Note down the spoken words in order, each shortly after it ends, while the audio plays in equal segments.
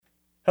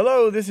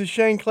Hello, this is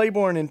Shane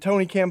Claiborne and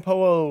Tony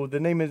Campolo.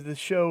 The name of the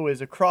show is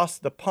Across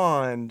the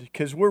Pond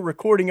because we're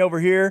recording over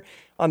here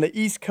on the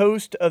East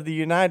Coast of the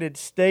United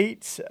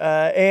States.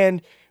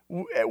 And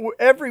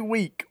every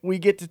week we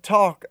get to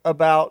talk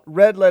about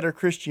red letter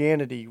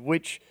Christianity,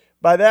 which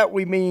by that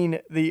we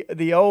mean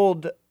the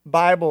old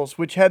Bibles,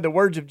 which had the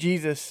words of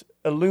Jesus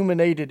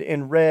illuminated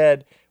in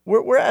red.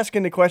 We're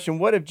asking the question,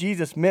 what if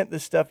Jesus meant the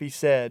stuff he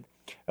said?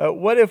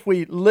 What if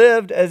we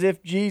lived as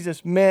if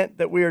Jesus meant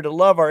that we are to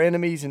love our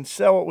enemies and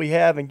sell what we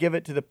have and give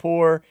it to the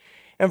poor?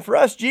 And for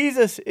us,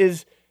 Jesus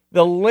is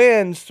the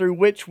lens through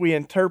which we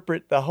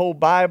interpret the whole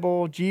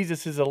Bible.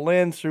 Jesus is a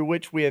lens through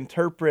which we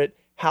interpret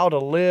how to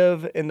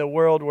live in the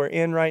world we're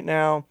in right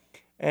now.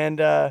 And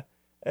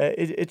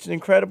it's an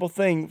incredible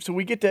thing. So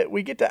we get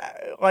to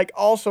like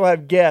also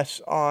have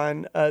guests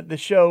on the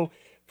show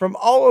from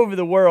all over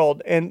the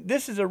world. And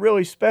this is a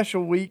really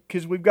special week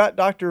because we've got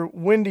Dr.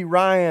 Wendy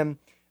Ryan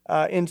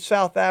in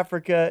South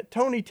Africa.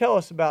 Tony, tell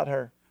us about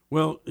her.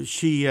 Well,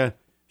 she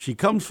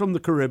comes from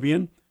the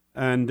Caribbean,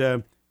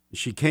 and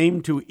she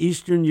came to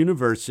Eastern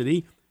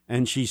University,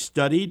 and she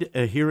studied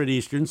here at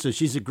Eastern. So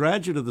she's a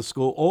graduate of the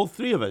school. All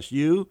three of us,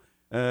 you,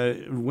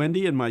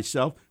 Wendy, and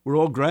myself, we're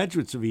all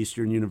graduates of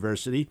Eastern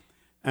University.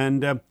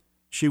 And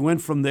she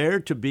went from there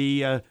to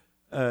be a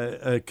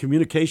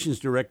communications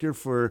director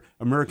for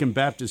American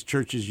Baptist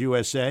Churches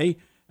USA,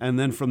 and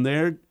then from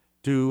there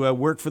to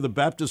work for the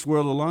Baptist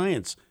World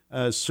Alliance,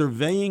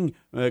 surveying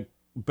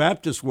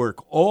Baptist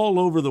work all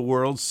over the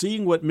world,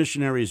 seeing what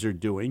missionaries are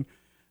doing.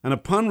 And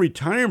upon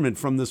retirement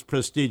from this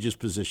prestigious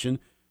position,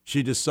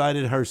 she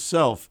decided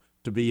herself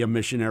to be a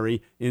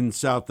missionary in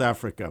South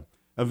Africa.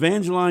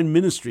 Evangeline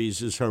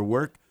Ministries is her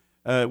work.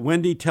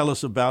 Wendy, tell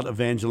us about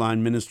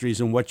Evangeline Ministries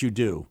and what you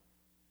do.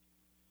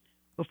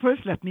 Well,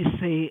 first, let me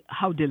say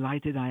how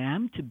delighted I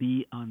am to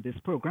be on this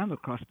program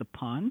Across the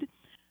Pond.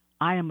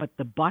 I am at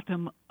the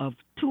bottom of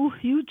two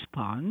huge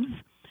ponds,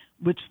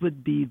 which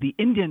would be the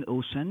Indian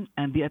Ocean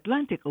and the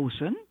Atlantic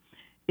Ocean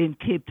in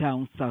Cape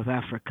Town, South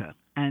Africa.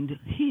 And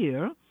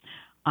here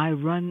I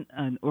run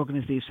an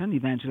organization,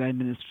 Evangeline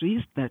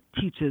Ministries, that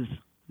teaches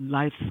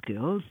life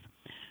skills,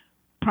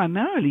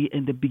 primarily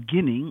in the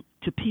beginning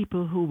to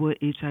people who were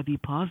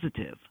HIV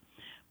positive,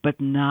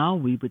 but now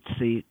we would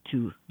say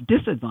to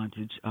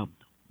disadvantage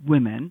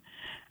women.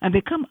 And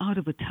they come out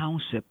of a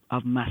township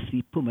of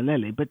Masi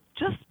Pumalele. But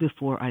just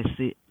before I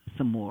say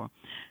some more,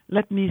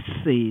 let me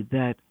say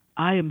that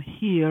I am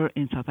here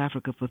in South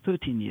Africa for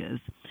 13 years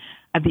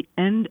at the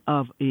end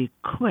of a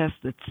quest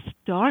that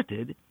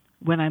started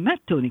when I met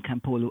Tony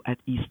Campolo at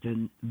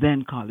Eastern,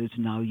 then college,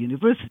 now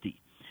university.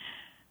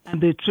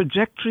 And the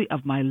trajectory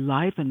of my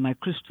life and my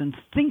Christian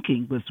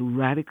thinking was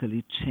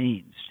radically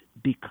changed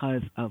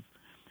because of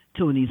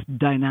Tony's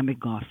dynamic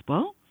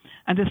gospel,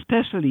 and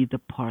especially the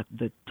part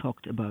that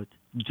talked about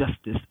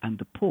justice and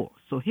the poor.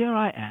 So here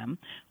I am,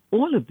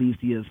 all of these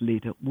years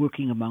later,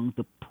 working among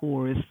the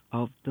poorest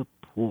of the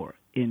poor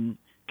in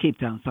Cape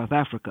Town, South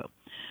Africa,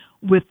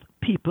 with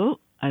people,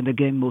 and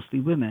again mostly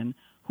women,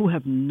 who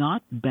have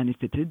not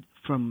benefited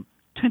from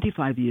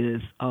 25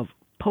 years of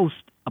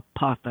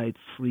post-apartheid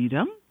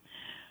freedom,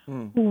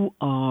 who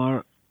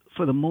are,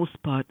 for the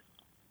most part,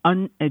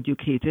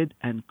 uneducated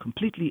and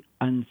completely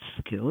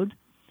unskilled,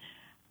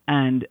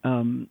 and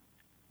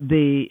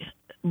they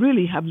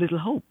really have little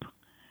hope.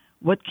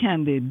 What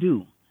can they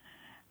do?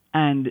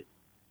 And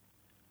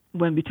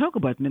when we talk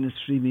about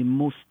ministry, we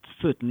most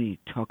certainly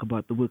talk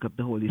about the work of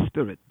the Holy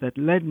Spirit that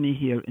led me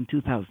here in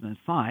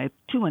 2005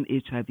 to an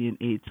HIV and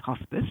AIDS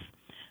hospice,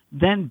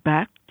 then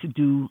back to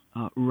do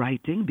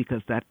writing,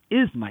 because that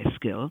is my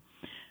skill,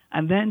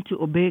 and then to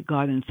obey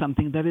God in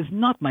something that is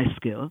not my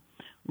skill,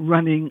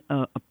 running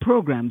a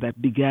program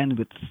that began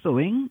with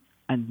sewing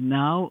and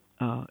now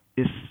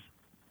is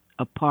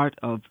a part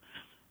of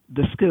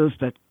the skills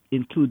that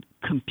include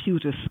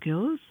computer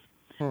skills,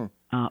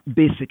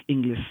 basic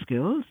English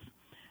skills,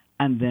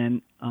 and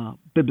then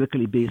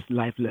biblically based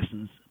life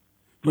lessons.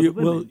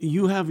 Well,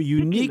 you have a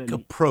unique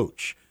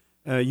approach.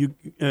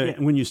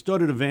 When you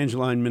started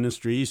Evangeline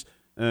Ministries,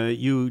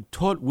 you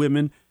taught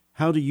women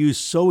how to use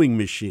sewing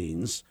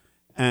machines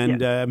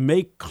and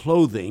make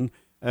clothing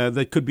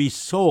that could be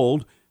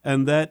sold,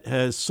 and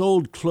that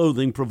sold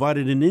clothing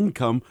provided an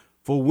income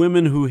for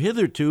women who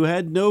hitherto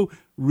had no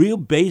real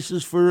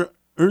basis for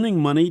earning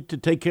money to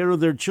take care of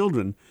their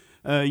children.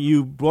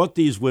 You brought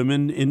these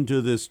women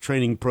into this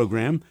training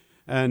program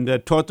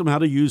and taught them how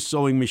to use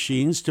sewing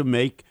machines to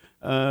make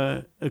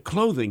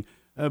clothing.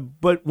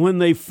 But when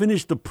they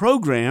finished the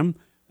program,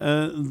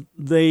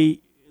 they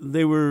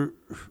were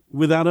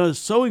without a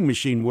sewing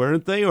machine,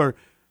 weren't they? Or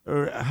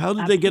how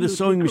did they get a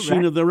sewing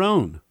machine of their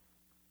own?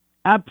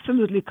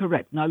 Absolutely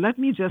correct. Now, let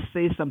me just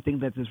say something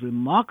that is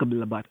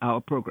remarkable about our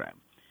program.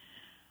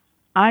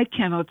 I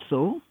cannot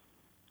sew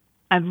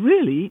and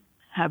really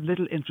have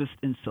little interest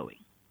in sewing.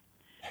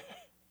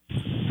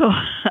 So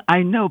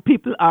I know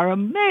people are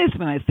amazed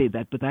when I say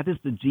that, but that is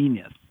the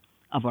genius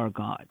of our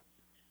God.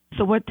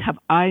 So what have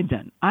I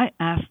done? I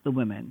asked the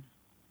women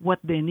what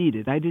they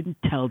needed. I didn't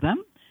tell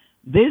them.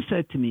 They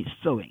said to me,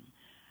 sewing.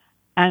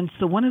 And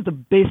so one of the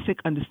basic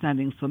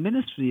understandings for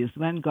ministry is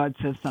when God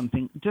says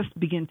something, just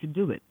begin to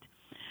do it.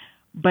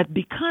 But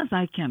because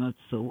I cannot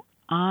sew,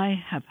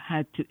 I have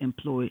had to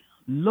employ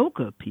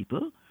local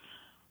people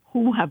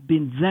who have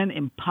been then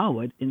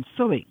empowered in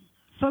sewing.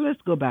 So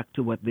let's go back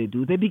to what they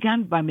do. They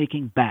began by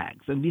making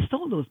bags, and we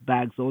sold those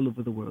bags all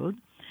over the world.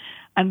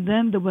 And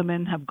then the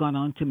women have gone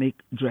on to make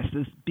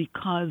dresses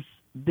because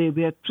they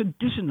wear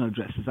traditional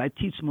dresses. I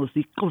teach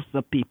mostly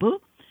Xhosa people,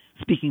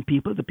 speaking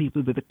people, the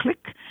people with a click.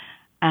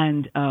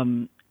 And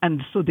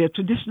so their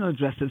traditional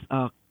dresses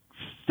are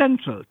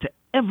central to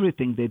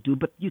everything they do,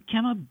 but you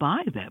cannot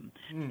buy them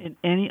in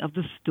any of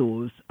the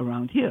stores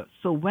around here.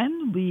 So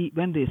when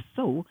they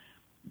sew,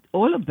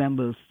 all of them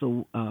will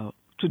sew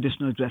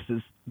traditional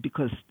dresses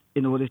because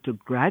in order to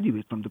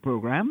graduate from the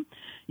program,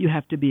 you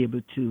have to be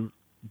able to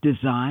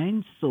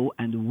design, sew,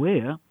 and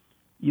wear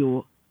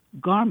your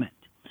garment.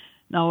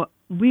 Now,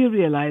 we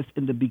realized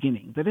in the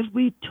beginning that if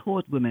we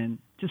taught women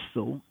to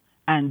sew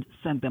and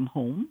sent them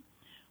home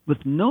with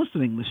no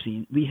sewing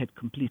machine, we had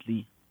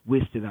completely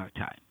wasted our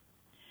time.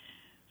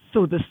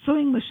 So the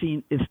sewing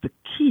machine is the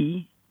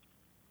key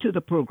to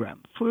the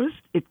program. First,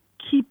 it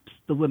keeps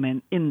the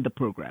women in the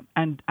program.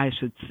 And I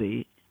should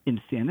say,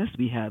 in fairness,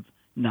 we have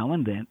now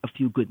and then a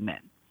few good men.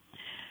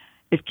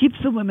 It keeps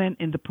the women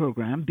in the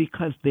program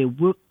because they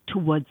work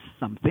towards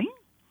something.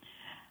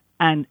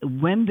 And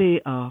when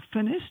they are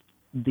finished,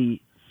 the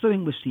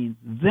sewing machine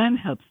then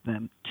helps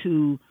them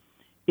to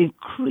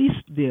increase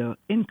their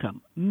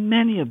income.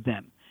 Many of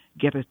them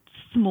get a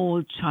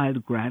small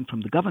child grant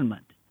from the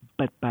government,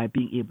 but by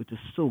being able to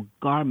sew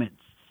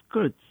garments,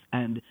 skirts,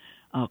 and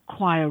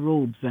choir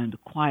robes and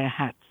choir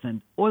hats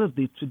and all of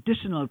the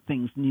traditional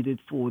things needed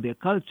for their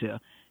culture,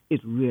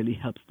 it really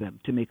helps them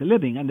to make a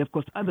living. And of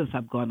course, others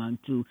have gone on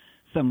to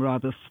some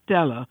rather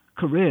stellar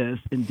careers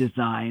in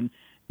design,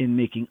 in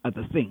making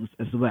other things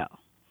as well.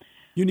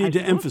 You need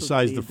to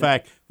emphasize the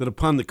fact that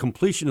upon the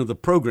completion of the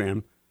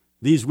program,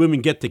 these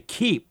women get to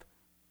keep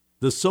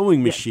the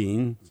sewing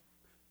machine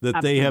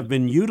that they have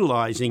been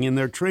utilizing in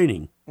their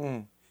training.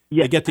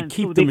 Yes. They get to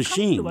keep the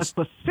machines. They come to us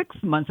for 6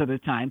 months at a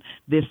time.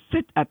 They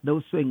sit at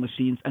those sewing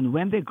machines, and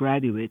when they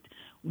graduate,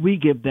 we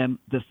give them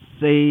the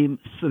same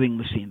sewing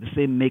machine, the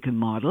same make and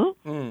model.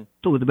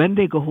 So when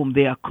they go home,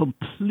 they are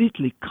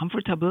completely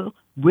comfortable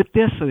with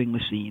their sewing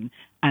machine,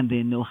 and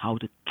they know how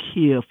to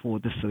care for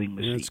the sewing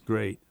machine. That's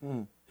great.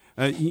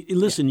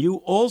 Listen, you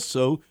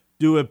also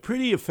do a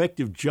pretty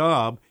effective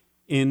job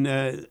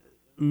in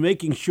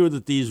making sure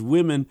that these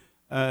women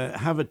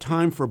have a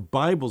time for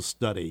Bible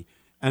study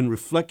and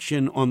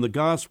reflection on the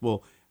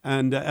gospel.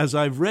 And as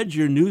I've read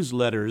your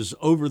newsletters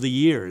over the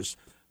years,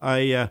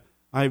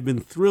 I've been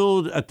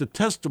thrilled at the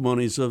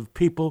testimonies of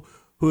people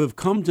who have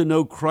come to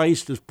know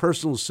Christ as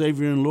personal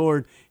Savior and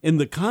Lord in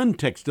the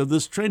context of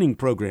this training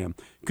program.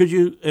 Could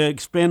you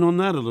expand on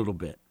that a little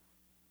bit?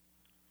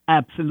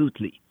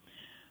 Absolutely.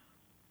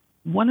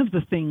 One of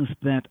the things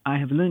that I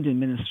have learned in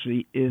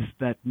ministry is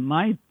that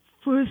my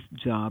first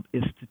job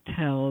is to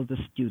tell the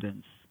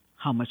students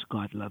how much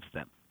God loves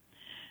them.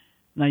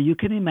 Now, you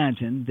can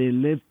imagine they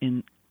live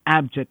in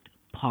abject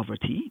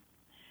poverty.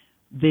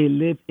 They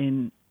live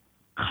in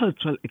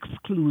cultural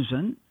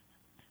exclusion.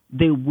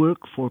 They work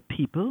for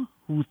people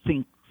who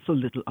think so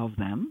little of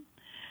them.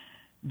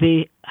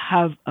 They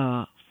have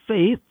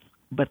faith,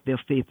 but their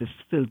faith is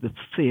filled with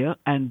fear.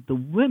 And the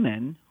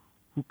women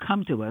who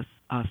come to us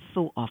are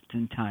so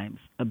oftentimes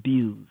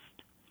abused.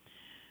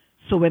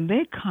 So when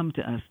they come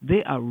to us,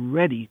 they are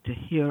ready to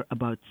hear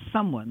about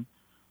someone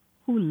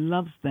who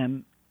loves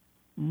them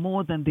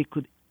more than they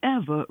could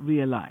ever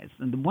realize.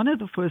 And one of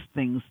the first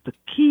things, the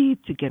key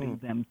to getting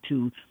them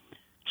to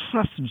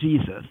trust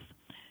Jesus,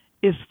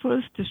 is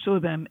first to show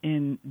them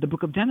in the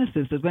book of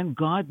Genesis that when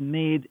God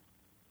made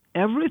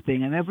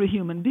everything and every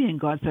human being,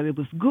 God said it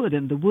was good.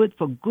 And the word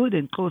for good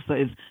in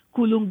Xhosa is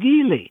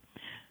kulungile.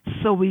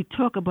 So we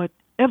talk about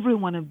every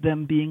one of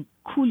them being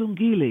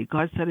kulungile.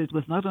 God said it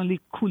was not only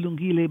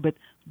kulungile, but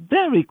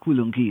very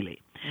kulungile.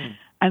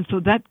 And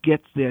so that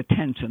gets their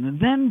attention. And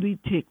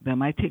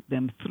then I take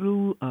them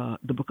through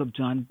the book of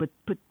John, but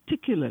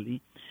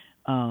particularly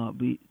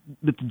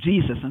with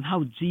Jesus and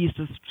how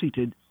Jesus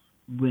treated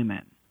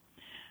women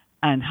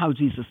and how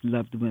Jesus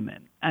loved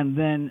women. And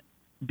then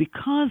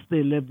because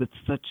they live with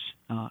such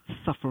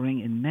suffering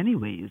in many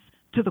ways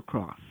to the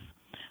cross,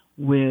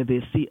 where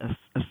they see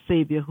a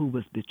Savior who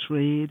was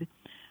betrayed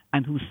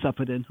and who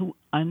suffered and who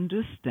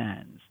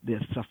understands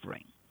their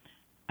suffering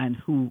and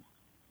who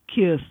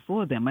cares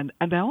for them.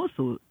 And I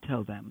also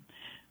tell them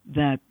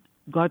that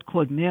God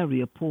called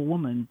Mary, a poor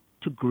woman,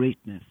 to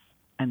greatness,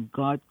 and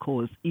God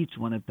calls each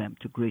one of them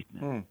to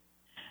greatness.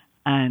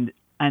 And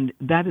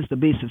that is the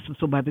basis.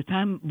 So by the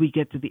time we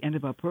get to the end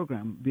of our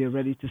program, we are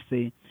ready to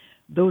say,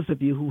 those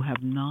of you who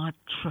have not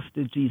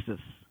trusted Jesus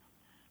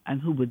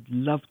and who would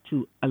love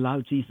to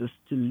allow Jesus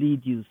to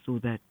lead you so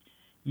that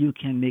you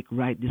can make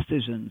right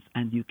decisions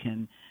and you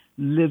can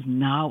live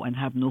now and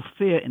have no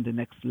fear in the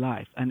next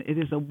life. And it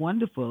is a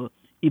wonderful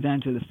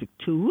evangelistic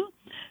tool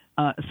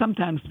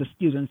sometimes the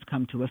students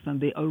come to us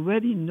and they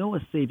already know a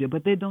Savior,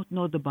 but they don't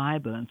know the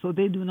Bible. And so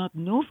they do not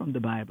know from the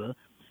Bible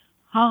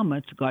how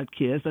much God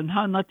cares and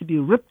how not to be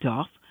ripped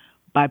off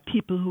by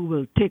people who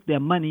will take their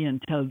money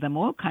and tell them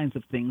all kinds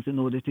of things in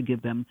order to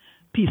give them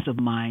peace of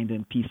mind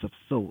and peace of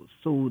soul.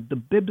 So the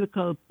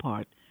biblical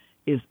part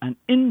is an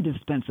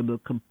indispensable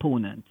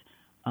component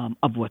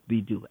of what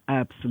we do.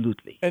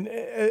 Absolutely. And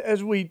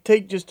as we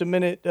take just a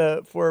minute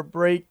for a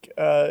break,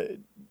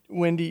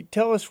 Wendy,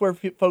 tell us where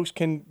folks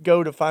can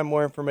go to find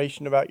more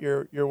information about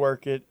your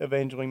work at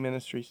Evangeline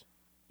Ministries.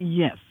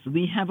 Yes,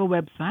 we have a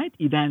website,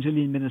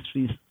 Evangeline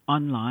Ministries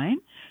Online.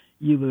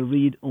 You will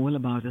read all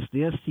about us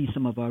there, see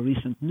some of our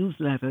recent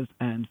newsletters,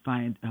 and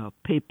find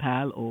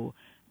PayPal or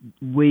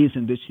ways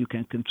in which you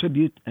can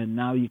contribute. And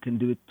now you can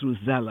do it through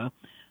Zella.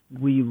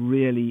 We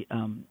really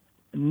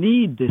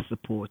need this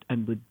support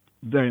and would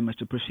very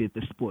much appreciate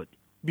the support.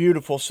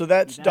 Beautiful. So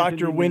that's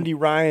Dr. Wendy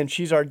Ryan.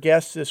 She's our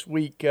guest this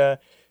week,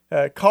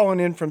 calling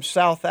in from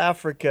South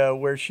Africa,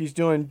 where she's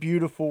doing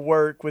beautiful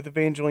work with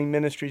Evangeline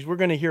Ministries. We're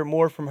going to hear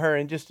more from her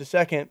in just a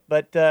second,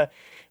 but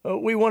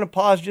we want to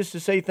pause just to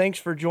say thanks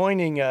for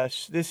joining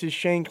us. This is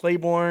Shane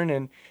Claiborne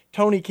and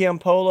Tony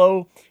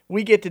Campolo.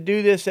 We get to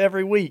do this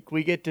every week.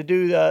 We get to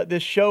do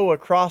this show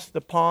across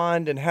the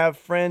pond and have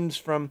friends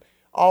from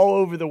all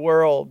over the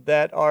world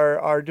that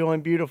are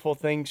doing beautiful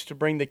things to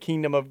bring the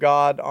kingdom of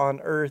God on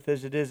earth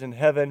as it is in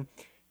heaven,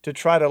 to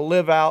try to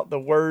live out the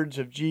words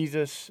of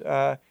Jesus.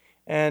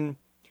 And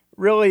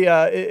really,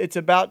 it's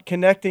about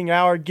connecting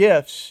our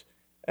gifts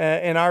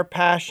and our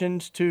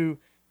passions to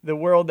the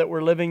world that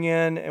we're living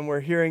in. And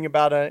we're hearing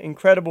about an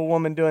incredible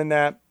woman doing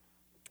that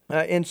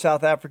in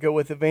South Africa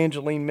with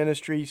Evangeline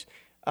Ministries.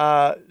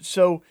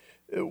 So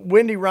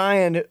Wendy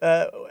Ryan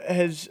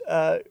has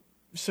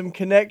some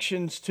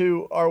connections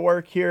to our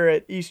work here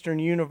at Eastern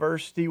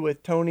University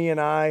with Tony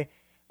and I,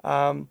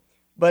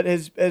 but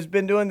has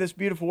been doing this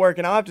beautiful work.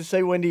 And I'll have to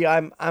say, Wendy,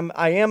 I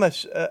am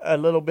a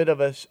little bit of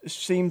a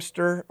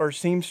seamster or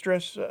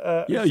seamstress.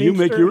 Yeah, seamster. You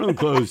make your own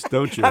clothes,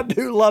 don't you? I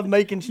do love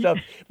making stuff,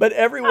 but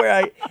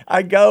everywhere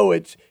I go,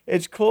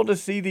 it's cool to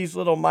see these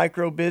little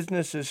micro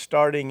businesses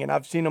starting. And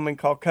I've seen them in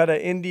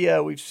Calcutta,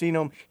 India. We've seen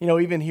them,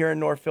 even here in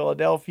North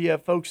Philadelphia,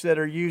 folks that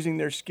are using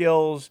their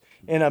skills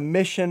in a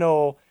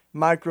missional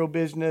micro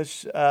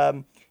business.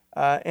 And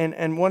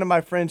one of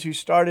my friends who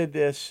started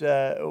this,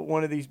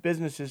 one of these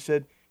businesses,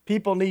 said,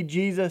 people need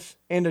Jesus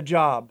and a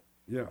job.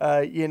 Yeah.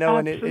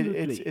 And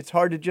it's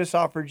hard to just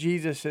offer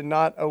Jesus and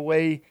not a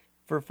way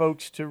for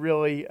folks to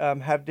really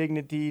have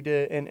dignity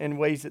and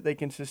ways that they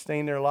can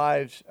sustain their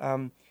lives.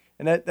 And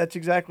that's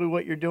exactly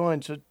what you're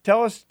doing. So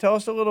tell us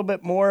a little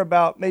bit more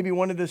about maybe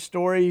one of the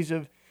stories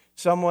of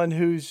someone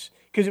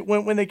because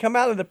when they come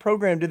out of the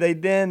program, do they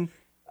then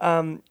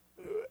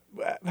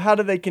how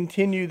do they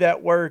continue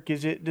that work? Do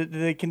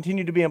they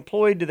continue to be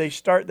employed? Do they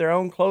start their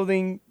own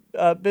clothing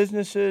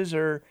businesses,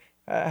 or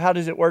how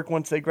does it work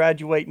once they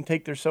graduate and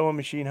take their sewing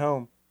machine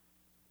home?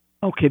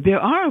 Okay, there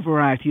are a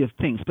variety of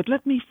things, but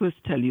let me first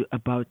tell you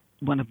about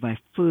one of my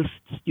first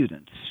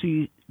students.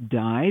 She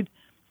died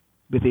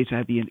with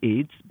HIV and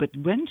AIDS, but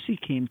when she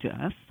came to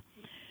us,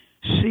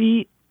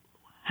 she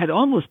had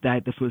almost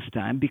died the first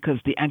time because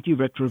the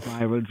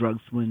antiretroviral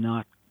drugs were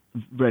not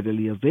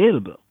readily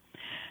available.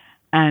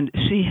 And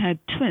she had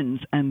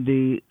twins, and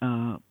the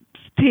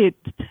state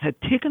had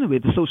taken away,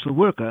 the social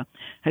worker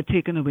had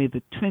taken away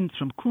the twins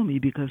from Kumi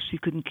because she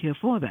couldn't care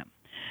for them.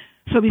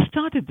 So we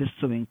started this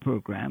sewing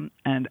program,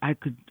 and I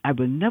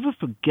will never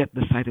forget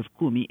the sight of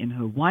Kumi in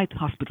her white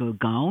hospital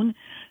gown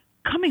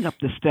coming up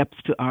the steps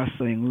to our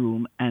sewing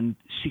room, and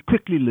she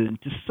quickly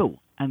learned to sew.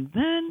 And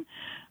then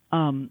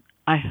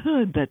I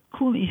heard that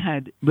Kumi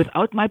had,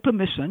 without my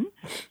permission,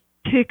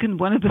 taken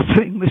one of the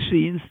sewing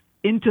machines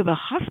into the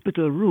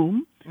hospital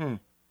room,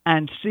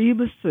 and she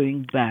was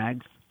sewing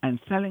bags and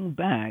selling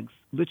bags,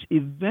 which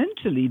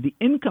eventually the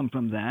income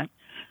from that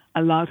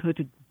allowed her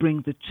to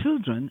bring the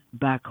children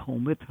back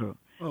home with her.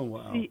 Oh,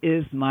 wow. She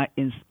is my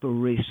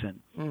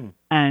inspiration.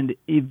 And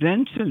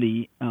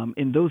eventually,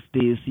 in those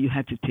days, you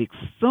had to take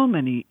so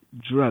many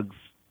drugs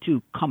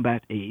to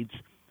combat AIDS,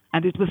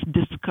 and it was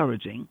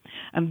discouraging.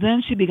 And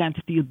then she began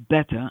to feel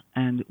better,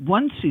 and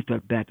once she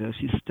felt better,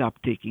 she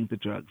stopped taking the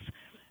drugs,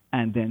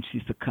 and then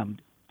she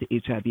succumbed to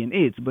HIV and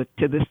AIDS. But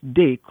to this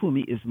day,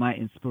 Kumi is my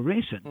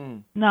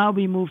inspiration. Now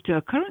we move to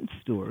a current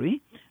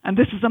story, and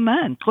this is a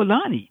man,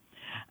 Kolani.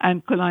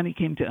 And Kolani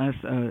came to us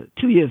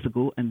 2 years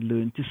ago and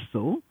learned to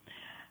sew.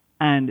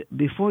 And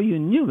before you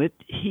knew it,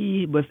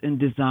 he was in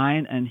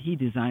design, and he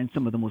designed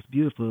some of the most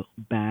beautiful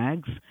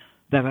bags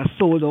that are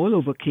sold all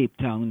over Cape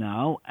Town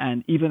now,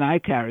 and even I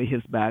carry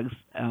his bags.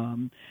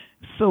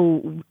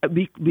 So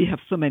we have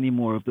so many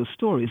more of those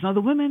stories. Now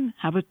the women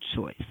have a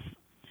choice.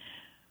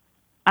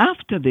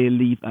 After they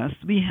leave us,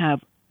 we have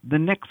the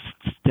next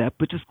step,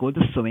 which is called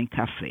the Sewing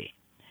Cafe.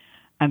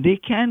 And they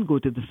can go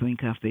to the Sewing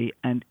Cafe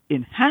and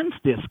enhance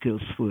their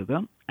skills further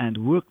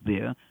and work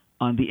there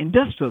on the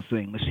industrial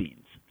sewing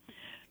machines.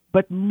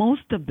 But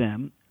most of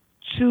them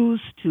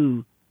choose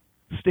to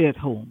stay at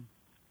home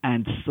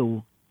and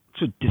sew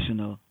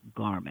traditional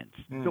garments,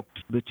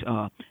 silks, which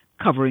are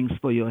coverings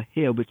for your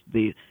hair, which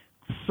they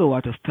sew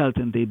out of felt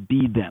and they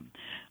bead them.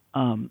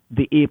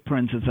 The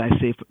aprons, as I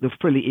say, the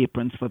frilly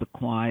aprons for the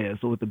choirs,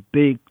 or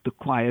the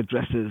choir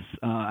dresses,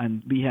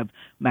 and we have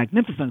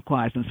magnificent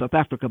choirs in South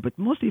Africa, but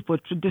mostly for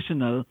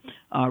traditional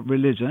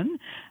religion.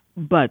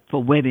 But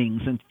for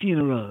weddings and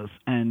funerals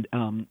and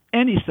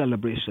any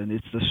celebration,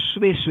 it's the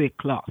shwe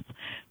cloth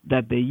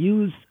that they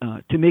use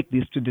to make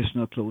these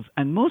traditional clothes.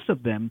 And most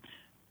of them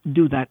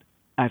do that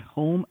at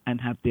home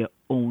and have their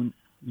own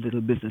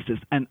little businesses.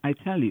 And I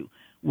tell you,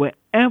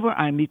 wherever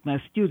I meet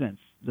my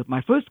students,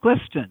 my first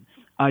question,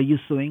 are you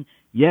sewing?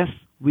 Yes,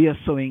 we are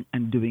sewing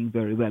and doing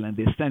very well. And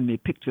they send me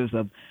pictures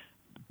of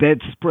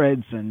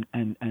bedspreads and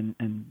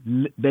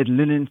bed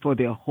linen for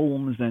their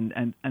homes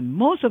and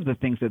most of the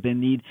things that they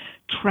need,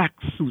 track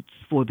suits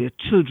for their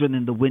children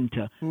in the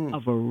winter, a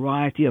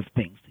variety of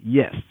things,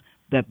 yes,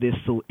 that they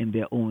sew in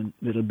their own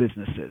little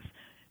businesses.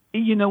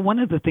 You know, one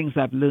of the things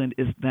I've learned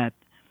is that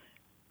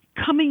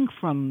coming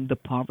from the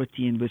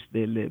poverty in which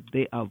they live,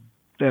 they are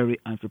very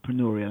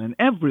entrepreneurial. And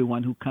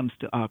everyone who comes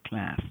to our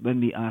class, when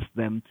we ask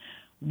them,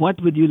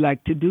 what would you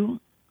like to do?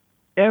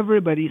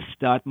 Everybody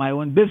start my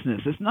own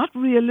business. It's not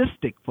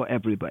realistic for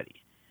everybody,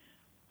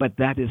 but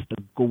that is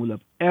the goal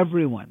of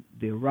everyone.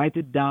 They write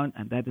it down,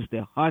 and that is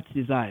their heart's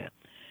desire,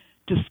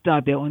 to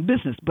start their own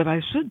business. But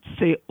I should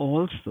say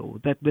also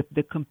that with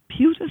the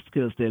computer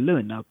skills they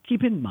learn, now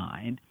keep in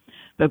mind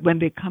that when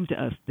they come to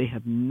us, they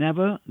have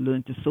never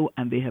learned to sew,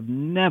 and they have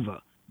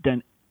never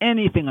done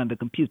anything on the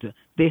computer.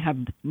 They have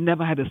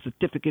never had a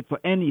certificate for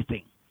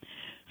anything.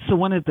 So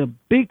one of the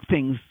big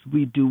things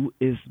we do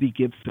is we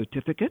give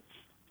certificates,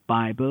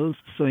 Bibles,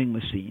 sewing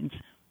machines.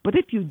 But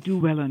if you do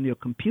well on your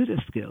computer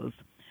skills,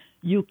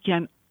 you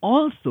can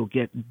also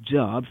get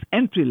jobs,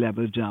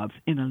 entry-level jobs,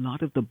 in a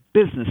lot of the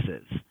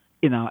businesses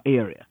in our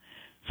area.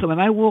 So when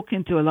I walk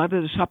into a lot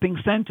of the shopping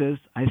centers,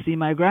 I see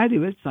my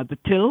graduates at the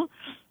till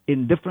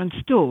in different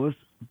stores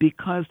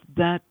because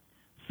that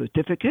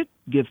certificate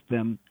gives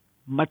them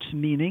much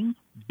meaning,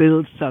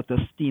 builds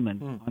self-esteem and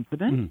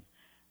confidence,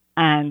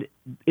 and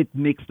it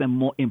makes them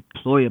more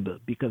employable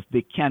because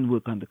they can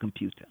work on the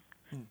computer.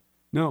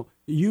 No,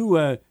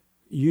 you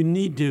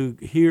need to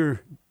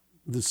hear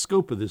the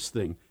scope of this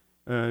thing.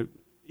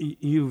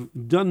 You've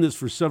done this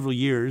for several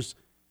years.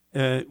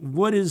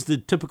 What is the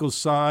typical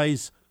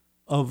size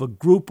of a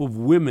group of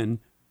women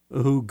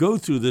who go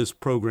through this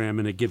program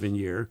in a given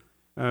year?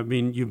 I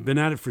mean, you've been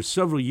at it for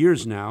several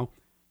years now.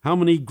 How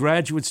many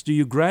graduates do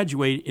you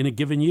graduate in a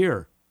given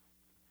year?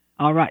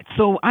 All right.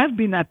 So I've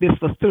been at this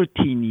for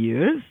 13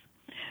 years,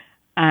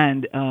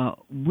 and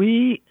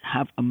we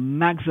have a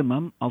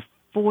maximum of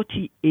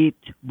 48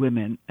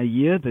 women a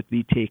year that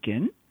we take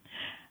in,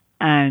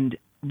 and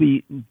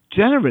we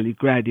generally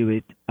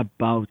graduate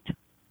about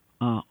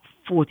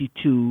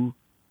 42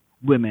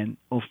 women,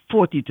 or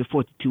 40 to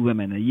 42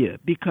 women a year,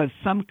 because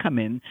some come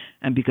in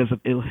and because of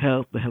ill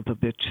health, the health of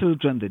their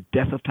children, the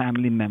death of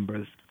family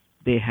members,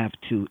 they have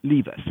to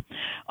leave us.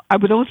 I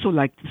would also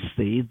like to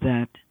say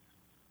that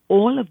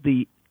all of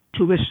the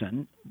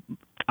tuition,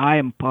 I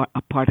am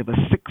a part of a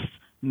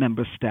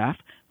 6-member staff,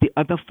 the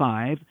other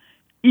 5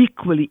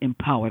 equally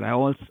empowered.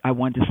 I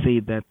want to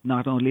say that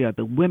not only are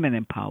the women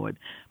empowered,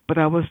 but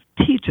our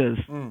teachers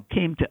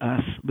came to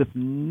us with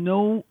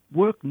no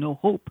work, no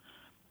hope.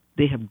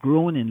 They have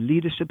grown in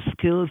leadership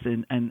skills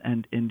and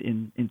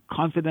in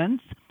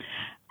confidence.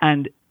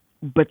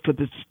 But for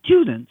the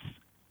students,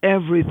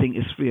 everything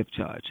is free of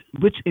charge,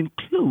 which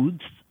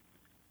includes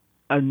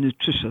a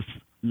nutritious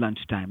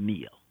lunchtime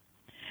meal.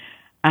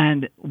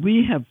 And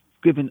we have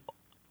given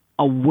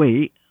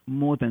away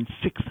more than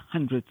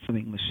 600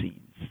 sewing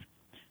machines,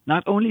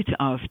 not only to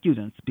our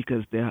students,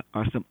 because there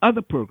are some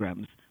other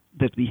programs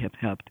that we have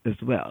helped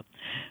as well.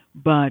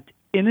 But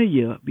in a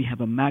year, we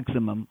have a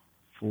maximum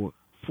for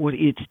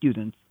 48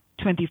 students,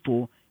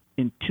 24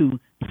 in 2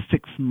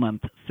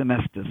 6-month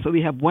semesters. So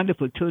we have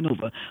wonderful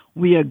turnover.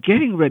 We are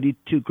getting ready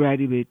to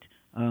graduate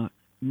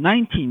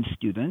 19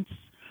 students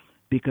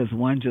because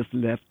one just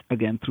left,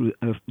 again, through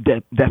a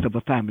death of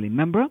a family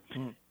member,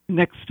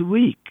 next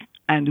week.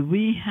 And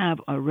we have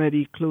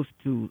already close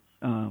to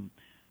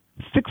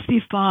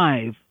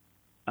 65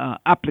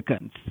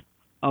 applicants,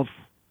 of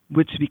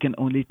which we can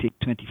only take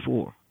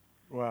 24.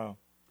 Wow.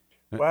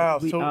 Wow.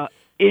 We are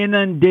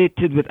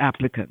inundated with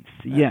applicants,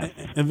 yes.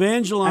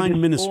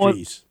 Evangeline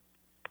Ministries.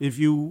 If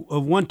you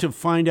want to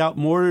find out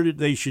more,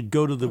 they should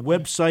go to the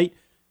website.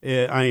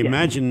 I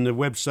imagine the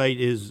website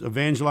is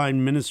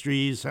Evangeline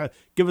Ministries.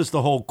 Give us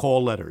the whole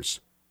call letters.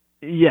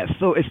 Yes,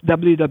 so it's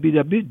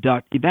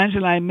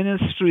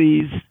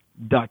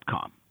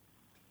www.evangelineministries.com.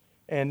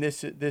 And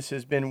this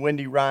has been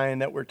Wendy Ryan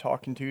that we're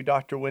talking to,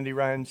 Dr. Wendy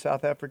Ryan,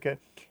 South Africa.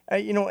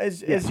 As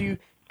you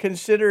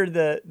consider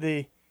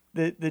the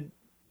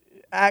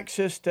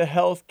access to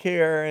health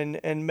care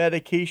and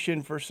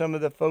medication for some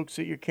of the folks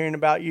that you're caring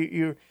about,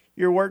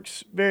 your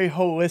work's very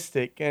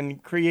holistic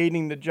and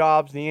creating the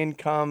jobs, the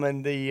income,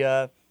 and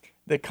the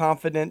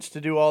confidence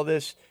to do all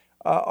this.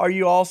 Are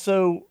you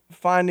also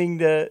finding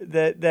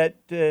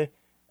that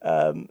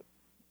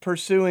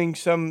pursuing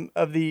some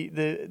of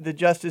the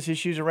justice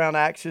issues around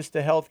access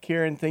to health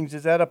care and things.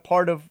 Is that a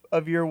part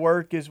of your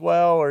work as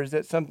well, or is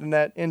that something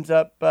that ends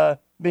up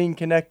being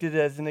connected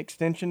as an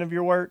extension of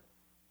your work?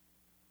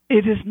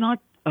 It is not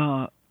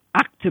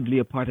actively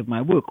a part of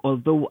my work,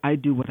 although I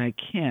do what I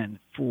can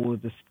for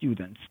the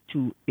students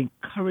to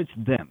encourage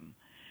them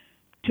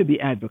to be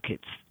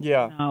advocates.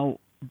 Yeah. Now,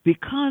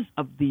 because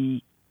of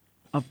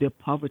their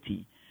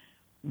poverty,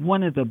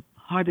 one of the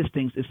hardest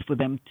things is for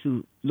them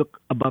to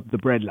look above the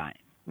breadline.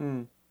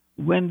 Mm.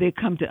 When they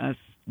come to us,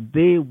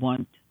 they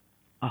want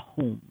a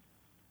home.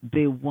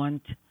 They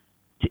want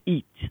to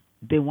eat.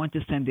 They want to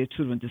send their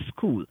children to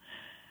school.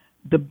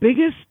 The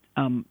biggest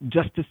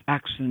justice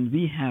action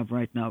we have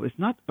right now is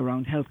not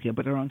around healthcare,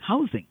 but around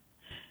housing.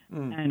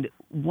 Mm. And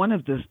one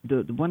of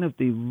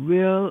the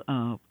real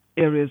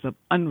areas of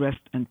unrest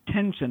and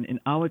tension in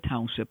our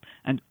township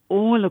and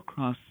all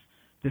across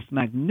this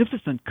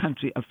magnificent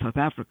country of South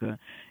Africa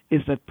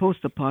is that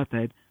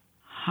post-apartheid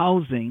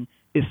housing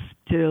is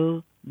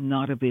still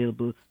not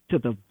available to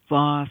the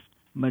vast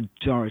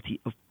majority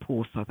of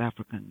poor South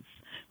Africans.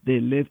 They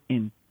live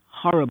in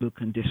horrible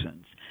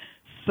conditions.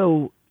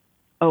 So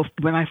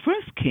when I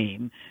first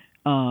came,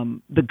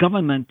 the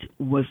government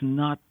was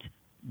not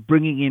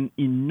bringing in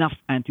enough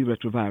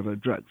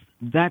antiretroviral drugs.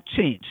 That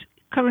changed.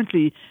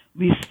 Currently,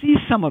 we see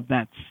some of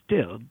that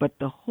still, but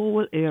the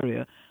whole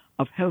area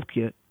of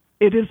healthcare,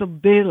 it is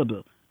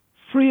available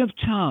free of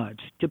charge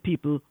to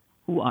people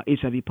who are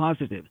HIV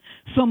positive.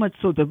 So much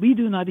so that we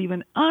do not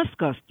even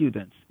ask our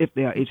students if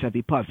they are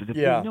HIV positive.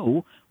 Yeah. We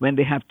know when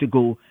they have to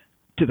go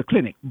to the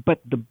clinic. But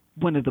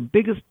one of the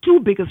two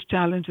biggest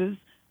challenges,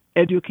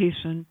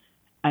 education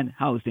and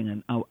housing,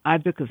 and our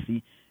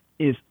advocacy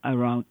is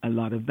around a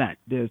lot of that.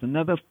 There's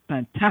another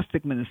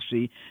fantastic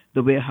ministry,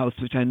 the Warehouse,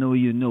 which I know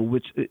you know,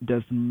 which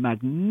does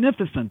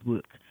magnificent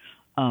work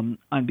on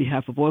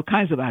behalf of all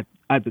kinds of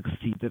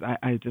advocacy that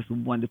I just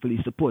wonderfully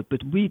support.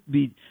 But we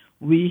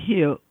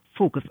here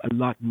focus a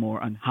lot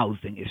more on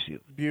housing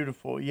issues.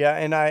 Beautiful. Yeah,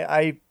 and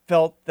I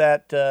felt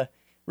that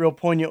real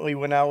poignantly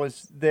when I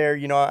was there.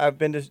 You know, I've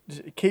been to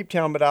Cape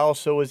Town, but I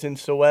also was in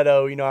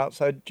Soweto, you know,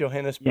 outside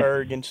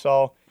Johannesburg, Yes. and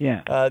saw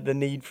Yeah. the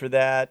need for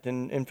that.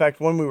 And in fact,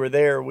 when we were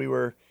there, we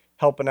were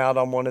helping out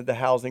on one of the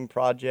housing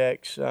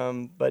projects.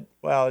 But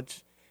wow,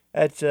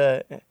 that's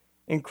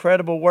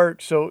incredible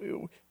work.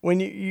 So when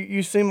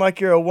you seem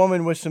like you're a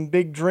woman with some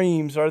big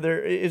dreams,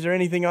 is there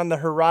anything on the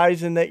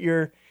horizon that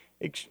you're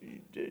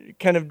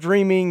kind of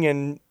dreaming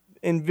and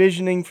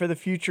envisioning for the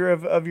future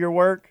of your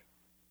work?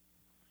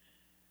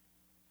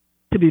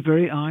 To be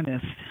very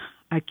honest,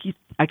 I keep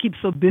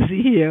so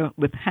busy here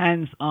with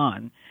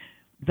hands-on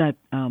that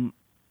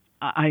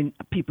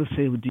people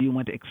say, well, do you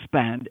want to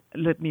expand?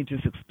 Let me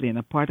just explain.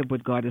 A part of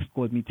what God has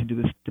called me to do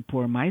is to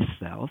pour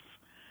myself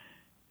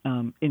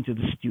into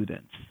the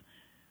students.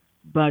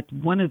 But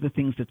one of the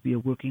things that we are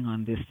working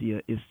on this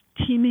year is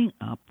teaming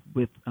up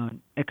with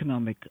an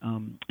economic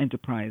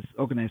enterprise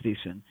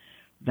organization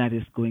that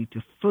is going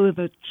to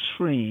further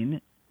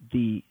train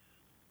the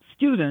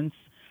students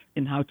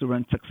in how to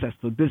run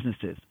successful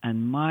businesses.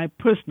 And my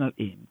personal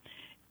aim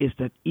is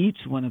that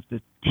each one of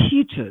the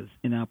teachers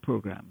in our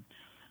program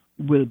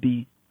will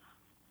be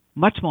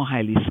much more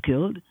highly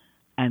skilled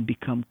and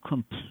become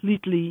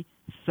completely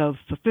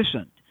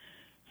self-sufficient,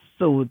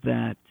 so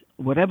that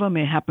whatever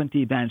may happen to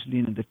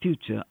Evangeline in the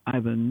future, I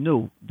will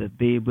know that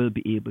they will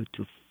be able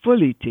to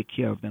fully take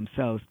care of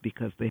themselves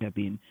because they have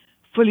been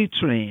fully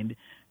trained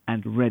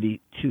and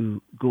ready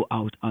to go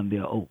out on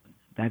their own.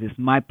 That is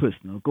my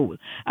personal goal.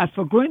 As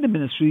for growing the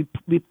ministry,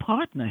 we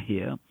partner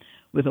here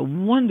with a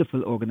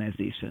wonderful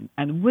organization,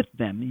 and with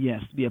them,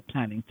 yes, we are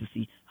planning to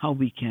see how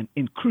we can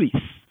increase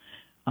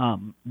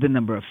the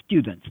number of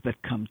students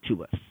that come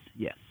to us.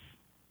 Yes.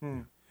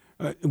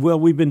 Well,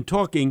 we've been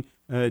talking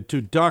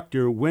to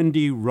Dr.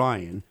 Wendy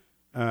Ryan,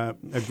 a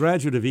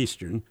graduate of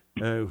Eastern,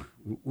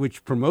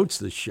 which promotes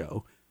this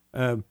show,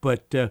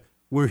 but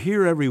we're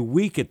here every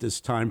week at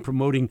this time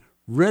promoting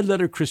Red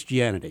Letter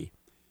Christianity.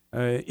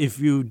 If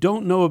you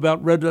don't know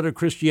about Red Letter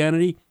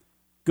Christianity,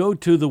 go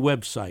to the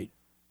website,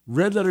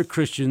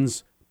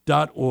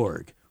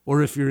 redletterchristians.org,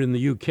 or if you're in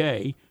the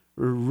UK,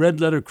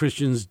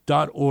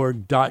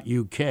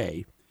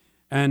 redletterchristians.org.uk.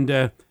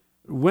 And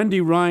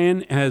Wendy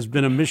Ryan has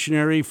been a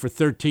missionary for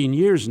 13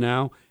 years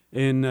now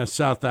in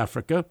South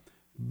Africa,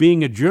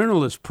 being a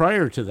journalist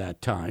prior to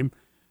that time,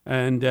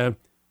 and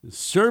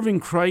serving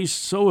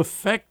Christ so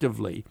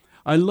effectively.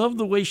 I love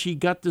the way she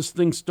got this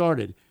thing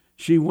started.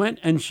 She went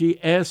and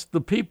she asked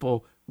the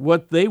people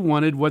what they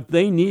wanted, what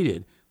they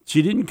needed.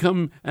 She didn't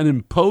come and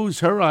impose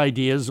her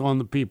ideas on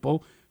the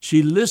people.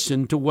 She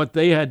listened to what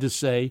they had to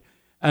say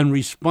and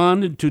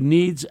responded to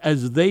needs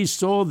as they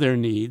saw their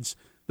needs.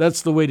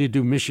 That's the way to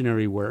do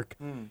missionary work.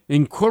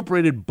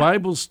 Incorporated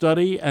Bible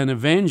study and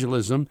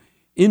evangelism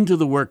into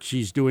the work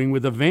she's doing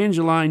with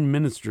Evangeline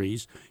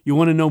Ministries. You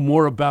want to know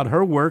more about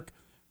her work?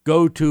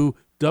 Go to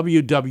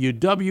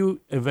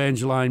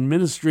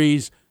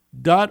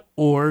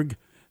www.evangelineministries.org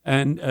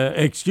and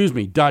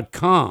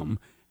 .com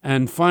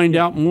and find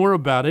out more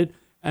about it.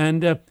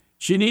 And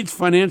she needs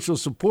financial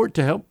support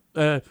to help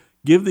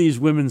give these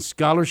women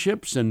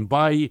scholarships and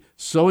buy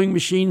sewing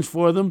machines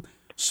for them.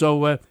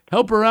 So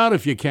help her out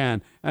if you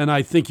can, and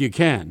I think you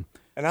can.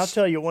 And I'll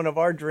tell you, one of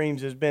our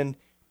dreams has been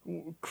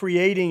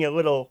creating a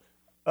little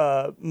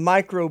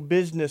micro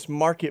business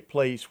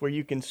marketplace where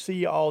you can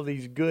see all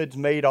these goods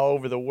made all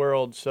over the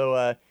world.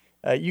 So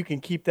you can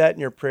keep that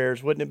in your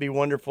prayers. Wouldn't it be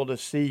wonderful to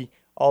see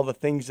all the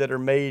things that are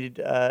made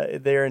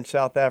there in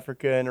South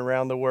Africa and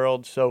around the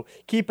world? So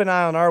keep an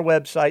eye on our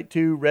website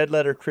too,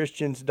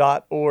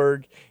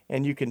 redletterchristians.org,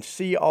 and you can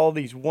see all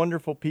these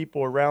wonderful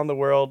people around the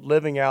world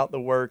living out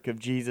the work of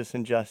Jesus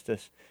and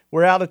justice.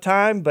 We're out of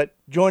time, but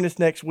join us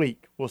next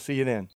week. We'll see you then.